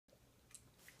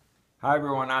Hi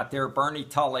everyone out there, Bernie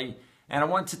Tully, and I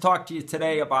want to talk to you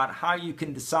today about how you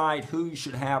can decide who you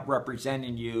should have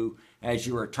representing you as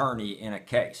your attorney in a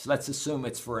case. Let's assume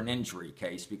it's for an injury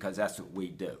case because that's what we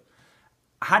do.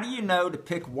 How do you know to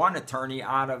pick one attorney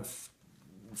out of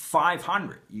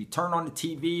 500? You turn on the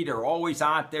TV, they're always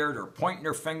out there, they're pointing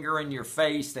their finger in your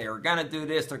face, they are going to do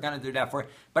this, they're going to do that for you.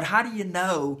 But how do you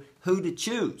know who to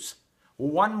choose? Well,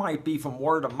 one might be from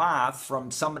word of mouth from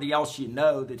somebody else you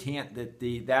know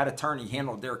that attorney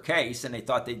handled their case and they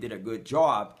thought they did a good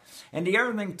job. And the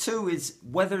other thing too is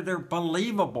whether they're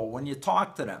believable when you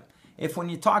talk to them. If when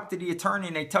you talk to the attorney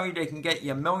and they tell you they can get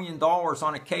you $1 million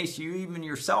on a case, you even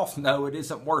yourself know it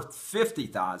isn't worth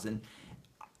 $50,000,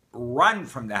 run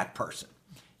from that person.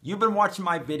 You've been watching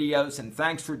my videos and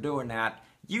thanks for doing that.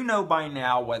 You know by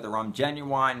now whether I'm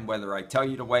genuine, whether I tell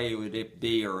you the way it would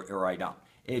be or I don't.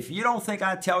 If you don't think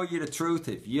I tell you the truth,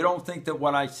 if you don't think that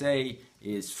what I say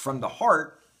is from the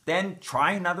heart, then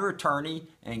try another attorney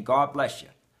and God bless you.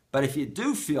 But if you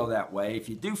do feel that way, if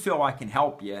you do feel I can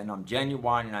help you and I'm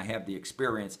genuine and I have the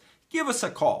experience, give us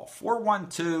a call,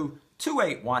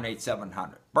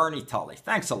 412-281-8700. Bernie Tully.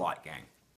 Thanks a lot, gang.